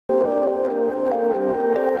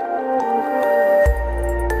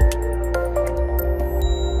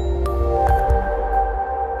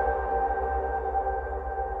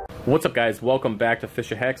What's up, guys? Welcome back to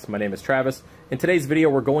FishOfHex. My name is Travis. In today's video,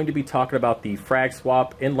 we're going to be talking about the Frag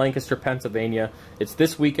Swap in Lancaster, Pennsylvania. It's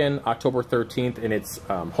this weekend, October 13th, and it's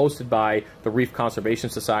hosted by the Reef Conservation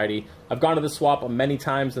Society. I've gone to the swap many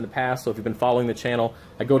times in the past, so if you've been following the channel,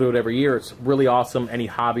 I go to it every year. It's really awesome. Any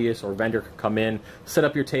hobbyist or vendor can come in, set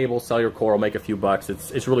up your table, sell your coral, make a few bucks.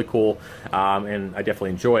 It's really cool, and I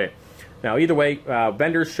definitely enjoy it. Now, either way,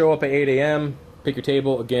 vendors show up at 8 a.m., pick your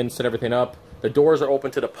table, again, set everything up. The doors are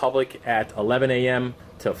open to the public at 11 a.m.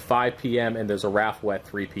 to 5 p.m. and there's a raffle at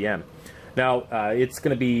 3 p.m. Now, it's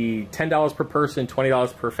going to be $10 per person,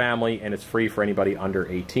 $20 per family, and it's free for anybody under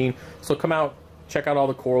 18. So come out, check out all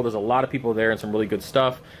the coral. There's a lot of people there and some really good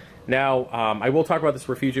stuff. Now, I will talk about this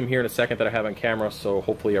Refugium here in a second that I have on camera, so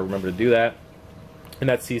hopefully I remember to do that. And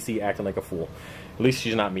that's CC acting like a fool. At least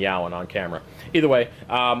she's not meowing on camera. Either way,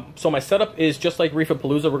 so my setup is just like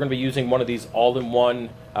Reefapalooza. We're going to be using one of these all-in-one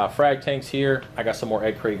frag tanks here. I got some more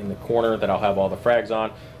egg crate in the corner that I'll have all the frags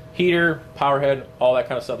on. Heater, power head, all that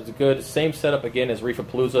kind of stuff is good. Same setup again as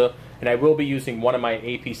Reefapalooza. And I will be using one of my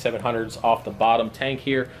AP700s off the bottom tank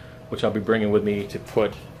here, which I'll be bringing with me to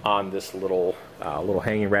put on this little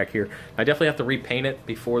hanging rack here. I definitely have to repaint it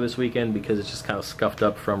before this weekend because it's just kind of scuffed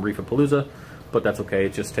up from Reefapalooza. But that's okay.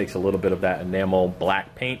 It just takes a little bit of that enamel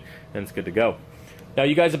black paint and it's good to go. Now,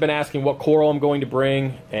 you guys have been asking what coral I'm going to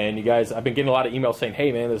bring, and you guys, I've been getting a lot of emails saying,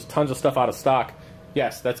 hey man, there's tons of stuff out of stock.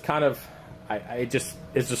 Yes, that's kind of, it's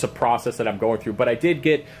just a process that I'm going through. But I did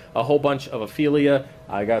get a whole bunch of Ophelia.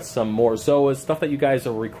 I got some more Zoas, stuff that you guys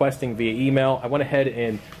are requesting via email. I went ahead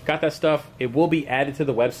and got that stuff. It will be added to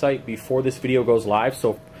the website before this video goes live.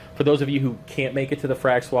 So for those of you who can't make it to the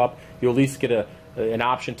frag swap, you'll at least get an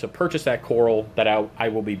option to purchase that coral that I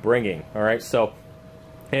will be bringing. All right, so,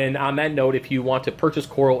 and on that note, if you want to purchase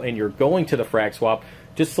coral and you're going to the frag swap,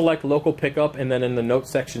 just select local pickup, and then in the notes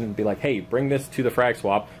section be like, hey, bring this to the frag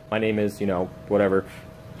swap. My name is, you know, whatever.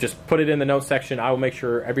 Just put it in the notes section. I will make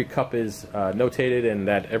sure every cup is notated and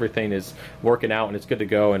that everything is working out and it's good to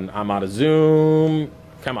go. And I'm out of Zoom.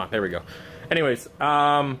 Come on, there we go. Anyways,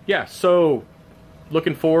 yeah, so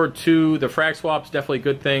looking forward to the frag swaps. Definitely a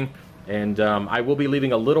good thing. And I will be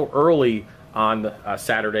leaving a little early on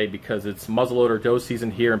Saturday because it's muzzleloader doe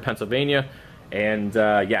season here in Pennsylvania. And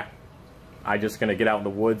yeah, I'm just going to get out in the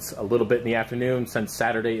woods a little bit in the afternoon since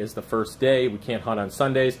Saturday is the first day. We can't hunt on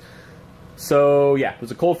Sundays. So yeah,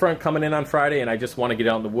 there's a cold front coming in on Friday and I just want to get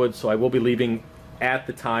out in the woods. So I will be leaving at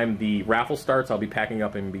the time the raffle starts. I'll be packing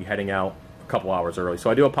up and be heading out couple hours early, so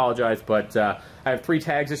I do apologize, but I have 3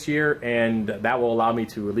 tags this year, and that will allow me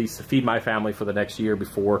to at least feed my family for the next year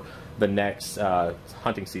before the next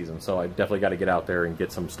hunting season. So I definitely got to get out there and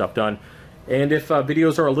get some stuff done. And if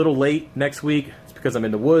videos are a little late next week, it's because I'm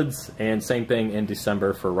in the woods, and same thing in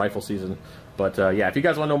December for rifle season. But yeah, if you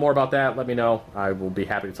guys want to know more about that, let me know. I will be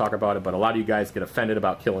happy to talk about it. But a lot of you guys get offended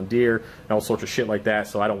about killing deer and all sorts of shit like that,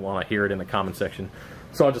 so I don't want to hear it in the comment section.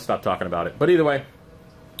 So I'll just stop talking about it. But either way,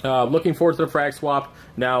 looking forward to the frag swap.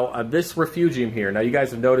 Now, this Refugium here. Now, you guys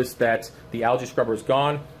have noticed that the algae scrubber is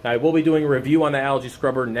gone. I will be doing a review on the algae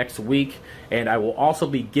scrubber next week, and I will also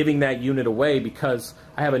be giving that unit away because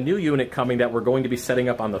I have a new unit coming that we're going to be setting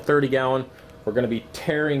up on the 30-gallon. We're going to be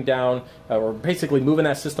tearing down, or basically moving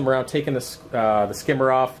that system around, taking the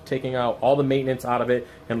skimmer off, taking out all the maintenance out of it,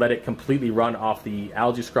 and let it completely run off the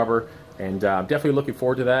algae scrubber. And I'm definitely looking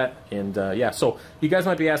forward to that. And yeah, so you guys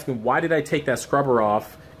might be asking, why did I take that scrubber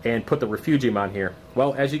off and put the Refugium on here?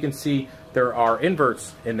 Well, as you can see, there are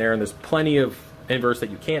inverts in there, and there's plenty of inverts that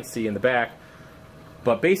you can't see in the back.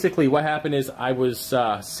 But basically what happened is I was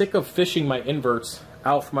sick of fishing my inverts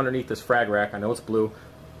out from underneath this frag rack. I know it's blue,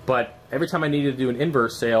 but every time I needed to do an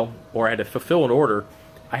invert sale or I had to fulfill an order,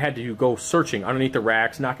 I had to go searching underneath the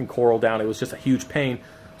racks, knocking coral down. It was just a huge pain.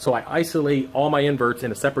 So I isolate all my inverts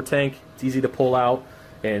in a separate tank. It's easy to pull out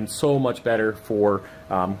and so much better for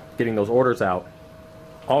getting those orders out.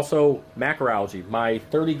 Also, macroalgae. My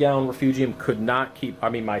 30-gallon Refugium could not keep,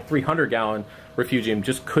 my 300-gallon Refugium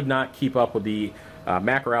just could not keep up with the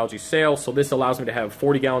macroalgae sales. So this allows me to have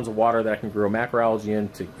 40 gallons of water that I can grow macroalgae in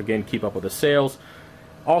to, again, keep up with the sales.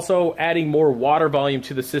 Also, adding more water volume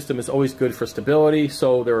to the system is always good for stability.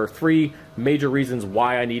 So there are 3 major reasons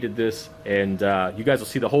why I needed this, and you guys will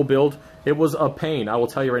see the whole build. It was a pain, I will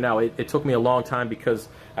tell you right now. It took me a long time because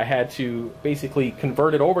I had to basically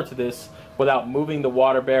convert it over to this without moving the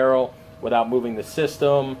water barrel, without moving the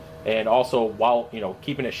system, and also while, you know,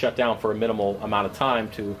 keeping it shut down for a minimal amount of time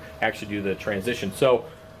to actually do the transition. So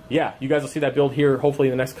yeah, you guys will see that build here hopefully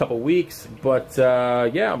in the next couple weeks. But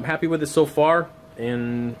yeah, I'm happy with it so far.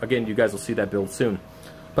 And again, you guys will see that build soon.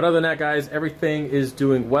 But other than that, guys, everything is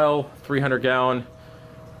doing well. 300 gallon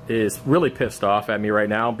is really pissed off at me right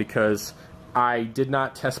now because I did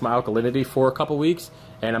not test my alkalinity for a couple weeks,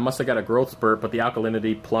 and I must have got a growth spurt, but the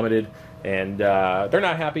alkalinity plummeted, and they're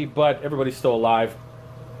not happy, but everybody's still alive.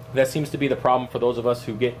 That seems to be the problem for those of us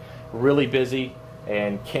who get really busy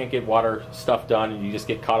and can't get water stuff done, and you just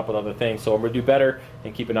get caught up with other things. So I'm going to do better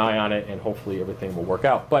and keep an eye on it, and hopefully everything will work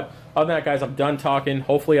out. But other than that, guys, I'm done talking.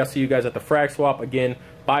 Hopefully I'll see you guys at the frag swap. Again,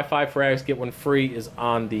 buy 5 frags, get 1 free is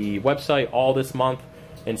on the website all this month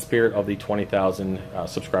in spirit of the 20,000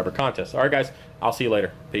 subscriber contest. All right, guys, I'll see you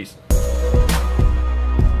later. Peace.